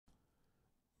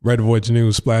Red Voyage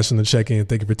News, splashing the check-in.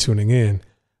 Thank you for tuning in.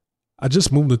 I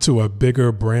just moved into a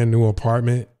bigger, brand new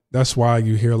apartment. That's why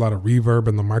you hear a lot of reverb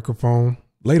in the microphone.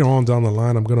 Later on down the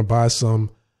line, I'm going to buy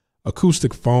some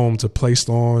acoustic foam to place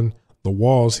on the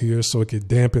walls here so it could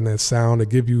dampen that sound to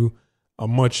give you a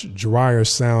much drier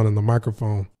sound in the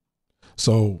microphone.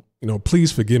 So,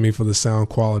 please forgive me for the sound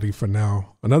quality for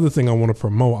now. Another thing I want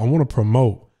to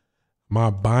promote my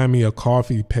Buy Me a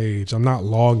Coffee page. I'm not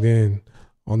logged in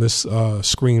on this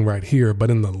screen right here, but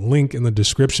in the link in the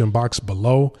description box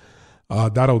below,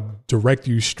 that'll direct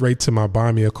you straight to my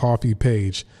Buy Me a Coffee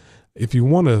page. If you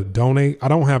want to donate, I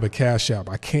don't have a Cash App.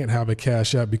 I can't have a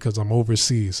Cash App because I'm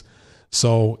overseas.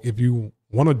 So if you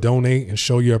want to donate and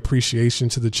show your appreciation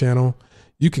to the channel,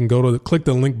 you can click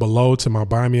the link below to my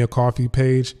Buy Me a Coffee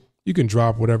page. You can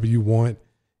drop whatever you want,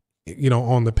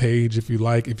 on the page if you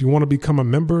like. If you want to become a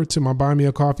member to my Buy Me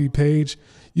a Coffee page,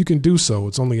 you can do so.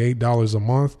 It's only $8 a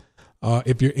month.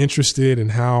 If you're interested in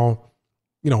how,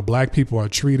 Black people are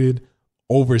treated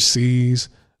overseas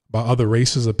by other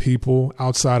races of people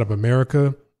outside of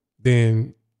America,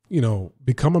 then,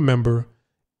 become a member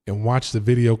and watch the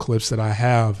video clips that I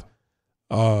have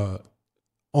on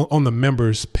the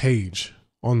members page,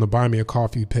 on the Buy Me a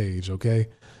Coffee page. Okay.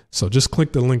 So just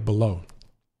click the link below.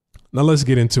 Now let's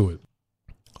get into it.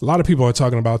 A lot of people are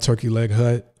talking about Turkey Leg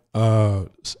Hut.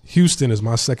 Houston is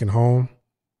my second home.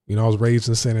 I was raised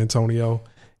in San Antonio,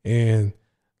 and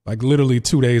like literally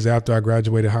 2 days after I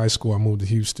graduated high school, I moved to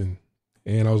Houston,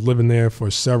 and I was living there for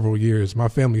several years. My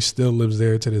family still lives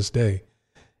there to this day.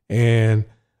 And,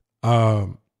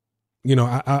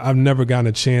 I've never gotten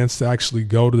a chance to actually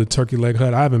go to the Turkey Leg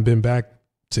Hut. I haven't been back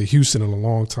to Houston in a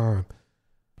long time,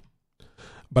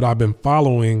 but I've been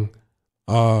following,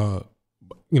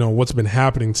 what's been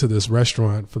happening to this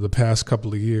restaurant for the past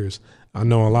couple of years. I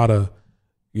know a lot of,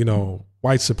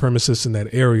 white supremacists in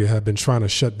that area have been trying to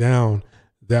shut down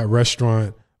that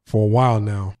restaurant for a while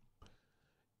now.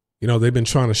 They've been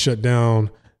trying to shut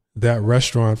down that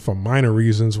restaurant for minor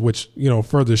reasons, which,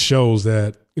 further shows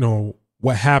that,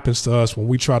 what happens to us when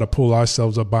we try to pull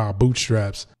ourselves up by our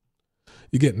bootstraps.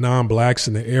 You get non-Blacks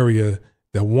in the area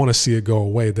that want to see it go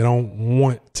away. They don't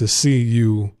want to see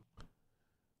you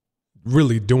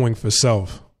really doing for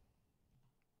self.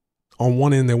 On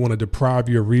one end, they want to deprive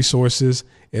you of resources,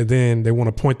 and then they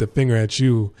want to point the finger at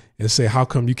you and say, how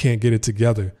come you can't get it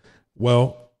together?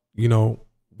 Well,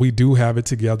 we do have it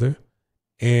together,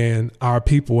 and our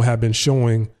people have been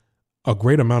showing a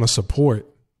great amount of support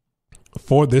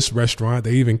for this restaurant.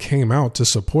 They even came out to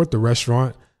support the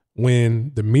restaurant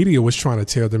when the media was trying to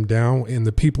tear them down and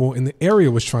the people in the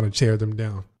area was trying to tear them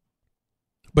down.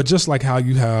 But just like how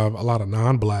you have a lot of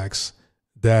non-Blacks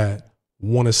that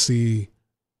want to see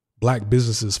Black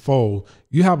businesses fold,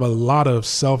 you have a lot of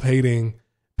self-hating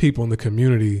people in the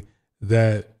community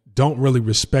that don't really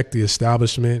respect the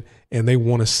establishment, and they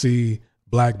want to see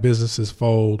Black businesses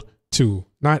fold too.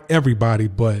 Not everybody,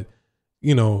 but,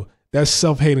 that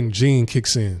self-hating gene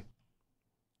kicks in.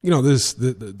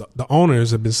 The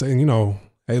owners have been saying,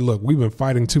 hey, look, we've been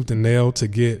fighting tooth and nail to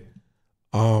get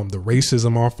the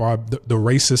racism the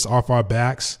racists off our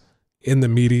backs in the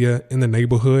media, in the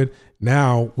neighborhood.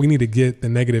 Now we need to get the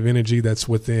negative energy that's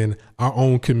within our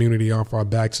own community off our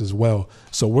backs as well.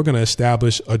 So we're going to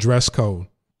establish a dress code.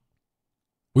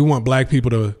 We want Black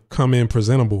people to come in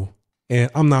presentable, and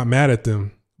I'm not mad at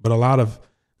them, but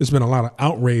there's been a lot of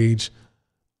outrage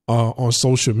on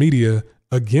social media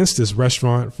against this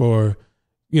restaurant for,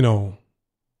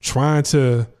 trying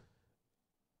to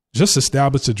just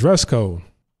establish a dress code.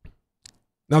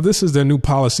 Now, this is their new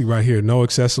policy right here. No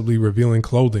excessively revealing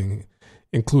clothing,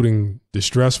 including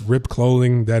distressed, ripped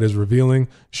clothing that is revealing.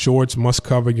 Shorts must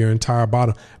cover your entire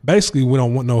bottom. Basically, we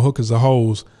don't want no hookers or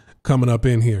hoes coming up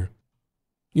in here.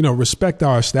 Respect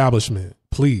our establishment,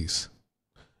 please.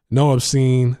 No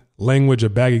obscene language or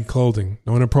baggy clothing.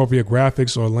 No inappropriate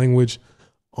graphics or language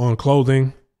on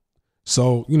clothing.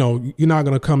 So, you're not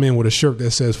going to come in with a shirt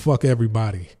that says fuck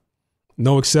everybody.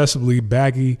 No excessively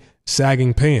baggy,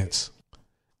 sagging pants.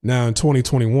 Now in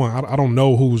 2021, I don't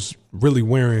know who's really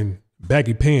wearing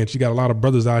baggy pants. You got a lot of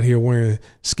brothers out here wearing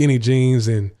skinny jeans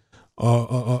and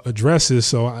dresses.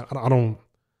 So I don't,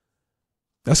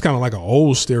 that's kind of like an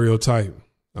old stereotype.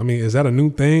 I mean, is that a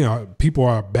new thing? People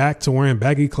are back to wearing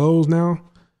baggy clothes now?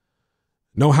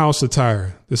 No house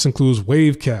attire. This includes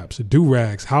wave caps,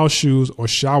 do-rags, house shoes, or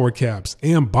shower caps,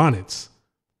 and bonnets.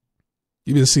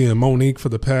 You've been seeing Monique for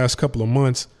the past couple of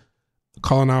months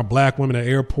calling out Black women at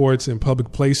airports and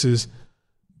public places,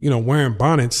 wearing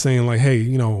bonnets, saying like,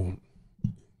 hey,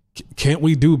 can't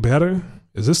we do better?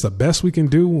 Is this the best we can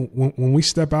do when we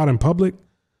step out in public?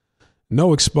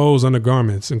 No exposed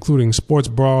undergarments, including sports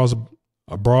bras,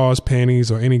 panties,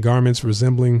 or any garments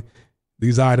resembling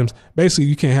these items. Basically,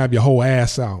 you can't have your whole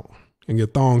ass out and your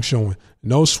thong showing.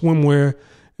 No swimwear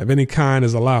of any kind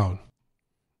is allowed.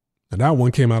 And that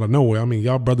one came out of nowhere. I mean,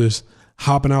 y'all brothers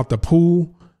hopping out the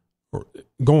pool or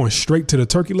going straight to the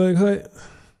turkey leg hut.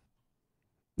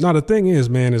 Now, the thing is,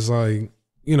 man, is like,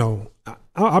 you know,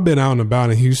 I've been out and about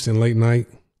in Houston late night,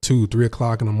 2, 3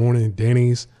 o'clock in the morning,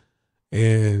 Denny's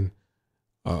and,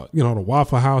 you know, the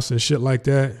Waffle House and shit like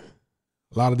that.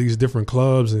 A lot of these different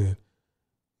clubs. And,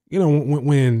 you know,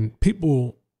 when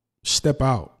people step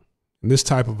out in this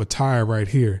type of attire right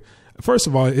here, first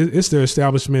of all, it's their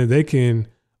establishment. They can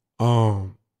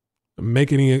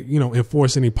make any, you know,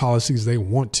 enforce any policies they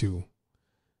want to.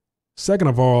 Second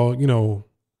of all, you know,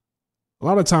 a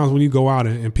lot of times when you go out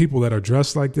and people that are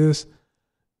dressed like this,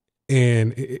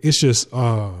 and it's just,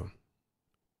 you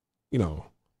know,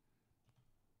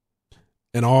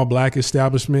 an all black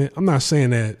establishment. I'm not saying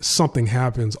that something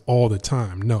happens all the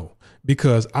time. No,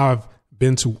 because I've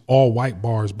been to all white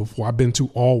bars before. I've been to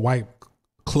all white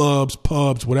clubs,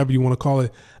 pubs, whatever you want to call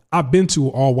it. I've been to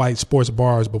all white sports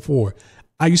bars before.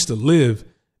 I used to live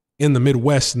in the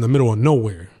Midwest in the middle of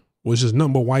nowhere, which is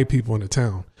nothing but white people in the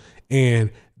town.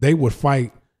 And they would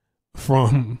fight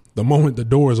from the moment the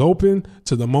doors open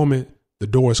to the moment the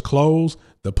doors closed.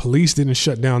 The police didn't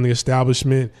shut down the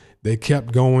establishment. They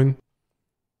kept going.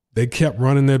 They kept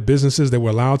running their businesses. They were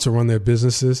allowed to run their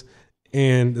businesses.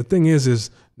 And the thing is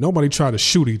nobody tried to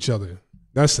shoot each other.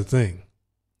 That's the thing.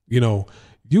 You know,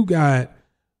 you got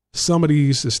some of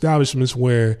these establishments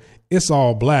where it's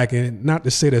all black, and not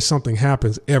to say that something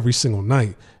happens every single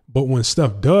night, but when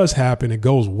stuff does happen, it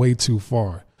goes way too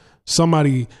far.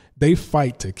 They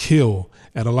fight to kill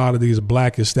at a lot of these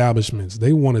black establishments.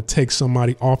 They want to take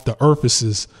somebody off the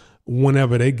surfaces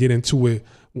whenever they get into it,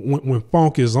 when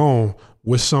funk is on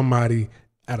with somebody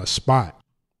at a spot.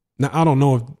 Now, I don't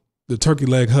know if the Turkey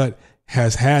Leg Hut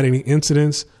has had any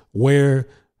incidents where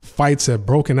fights have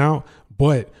broken out,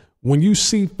 but when you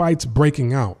see fights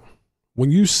breaking out,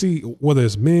 when you see whether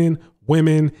it's men,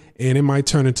 women, and it might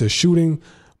turn into shooting,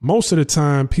 most of the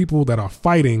time people that are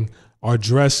fighting are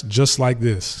dressed just like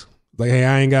this. Like, hey,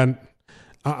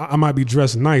 I might be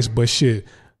dressed nice, but shit,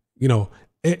 you know,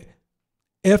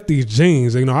 F these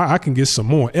jeans, you know, I can get some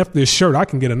more. F this shirt, I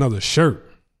can get another shirt.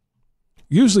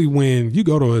 Usually when you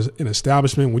go to an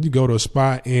establishment, when you go to a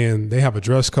spot and they have a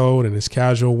dress code and it's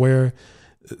casual wear,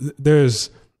 there's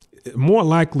more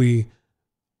likely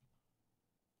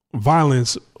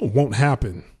violence won't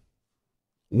happen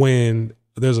when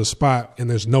there's a spot and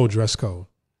there's no dress code.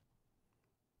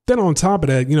 Then on top of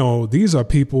that, you know, these are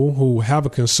people who have a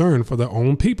concern for their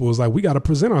own people. It's like, we got to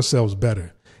present ourselves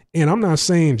better. And I'm not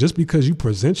saying just because you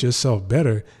present yourself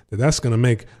better that that's going to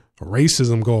make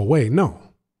racism go away. No,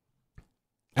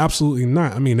 absolutely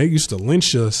not. I mean, they used to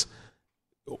lynch us.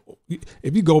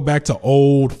 If you go back to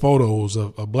old photos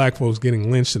of black folks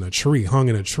getting lynched in a tree, hung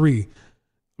in a tree,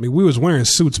 I mean, we was wearing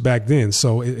suits back then.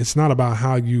 So it's not about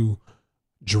how you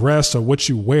dress or what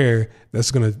you wear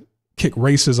that's going to kick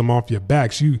racism off your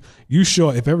backs. You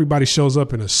show, if everybody shows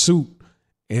up in a suit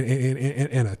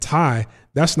and a tie,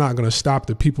 that's not going to stop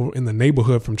the people in the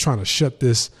neighborhood from trying to shut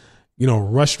this, you know,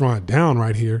 restaurant down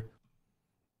right here.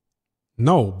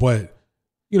 No, but,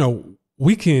 you know,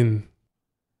 we can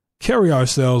carry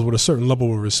ourselves with a certain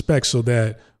level of respect so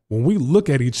that when we look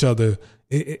at each other,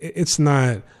 it's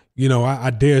not, you know, I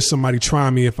dare somebody try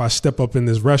me if I step up in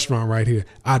this restaurant right here.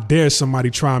 I dare somebody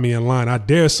try me in line. I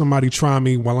dare somebody try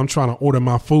me while I'm trying to order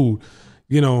my food,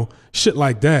 you know, shit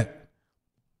like that.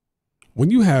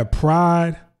 When you have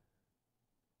pride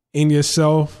in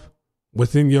yourself,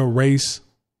 within your race,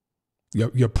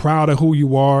 you're proud of who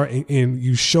you are, and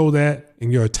you show that in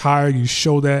your attire. You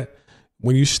show that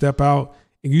when you step out,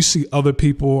 and you see other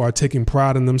people are taking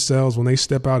pride in themselves when they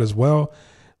step out as well.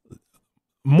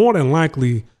 More than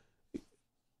likely,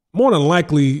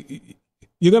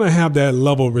 you're going to have that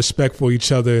level of respect for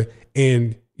each other,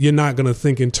 and you're not going to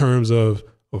think in terms of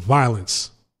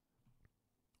violence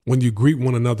when you greet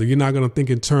one another. You're not going to think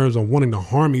in terms of wanting to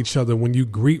harm each other when you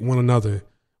greet one another,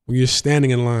 when you're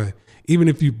standing in line. Even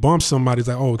if you bump somebody, it's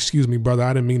like, oh, excuse me, brother,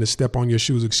 I didn't mean to step on your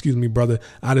shoes. Excuse me, brother,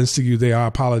 I didn't see you there. I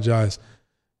apologize.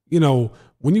 You know,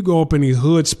 when you go up in these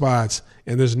hood spots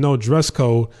and there's no dress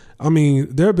code, I mean,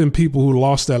 there have been people who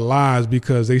lost their lives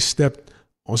because they stepped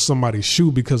on somebody's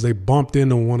shoe because they bumped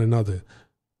into one another.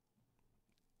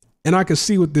 And I can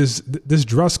see with this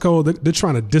dress code, they're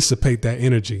trying to dissipate that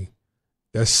energy,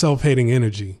 that self-hating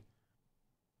energy.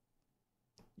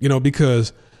 You know,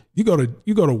 because you go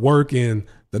to work and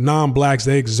the non-blacks,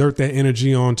 they exert that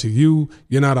energy onto you.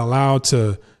 You're not allowed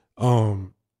to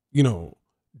you know,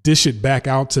 dish it back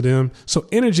out to them. So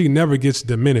energy never gets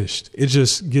diminished. It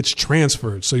just gets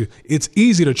transferred. So it's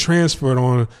easy to transfer it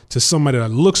on to somebody that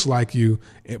looks like you,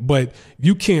 but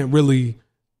you can't really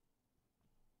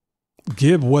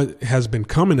give what has been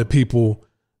coming to people,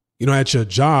 you know, at your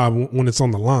job when it's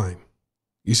on the line.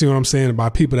 You see what I'm saying? By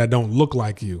people that don't look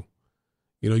like you.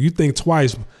 You know, you think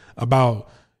twice about,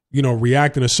 you know,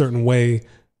 reacting a certain way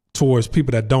towards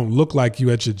people that don't look like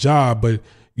you at your job, but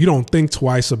you don't think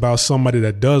twice about somebody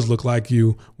that does look like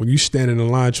you when you stand in the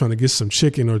line trying to get some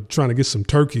chicken or trying to get some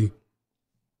turkey.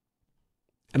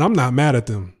 And I'm not mad at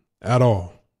them at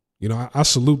all. You know, I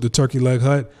salute the Turkey Lug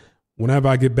Hut. Whenever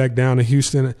I get back down to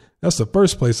Houston, that's the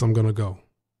first place I'm going to go.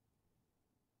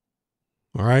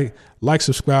 All right. Like,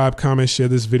 subscribe, comment, share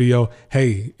this video.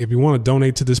 Hey, if you want to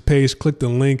donate to this page, click the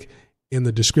link in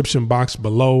the description box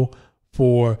below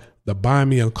for the Buy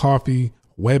Me a Coffee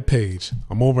webpage.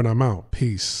 I'm over and I'm out.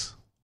 Peace.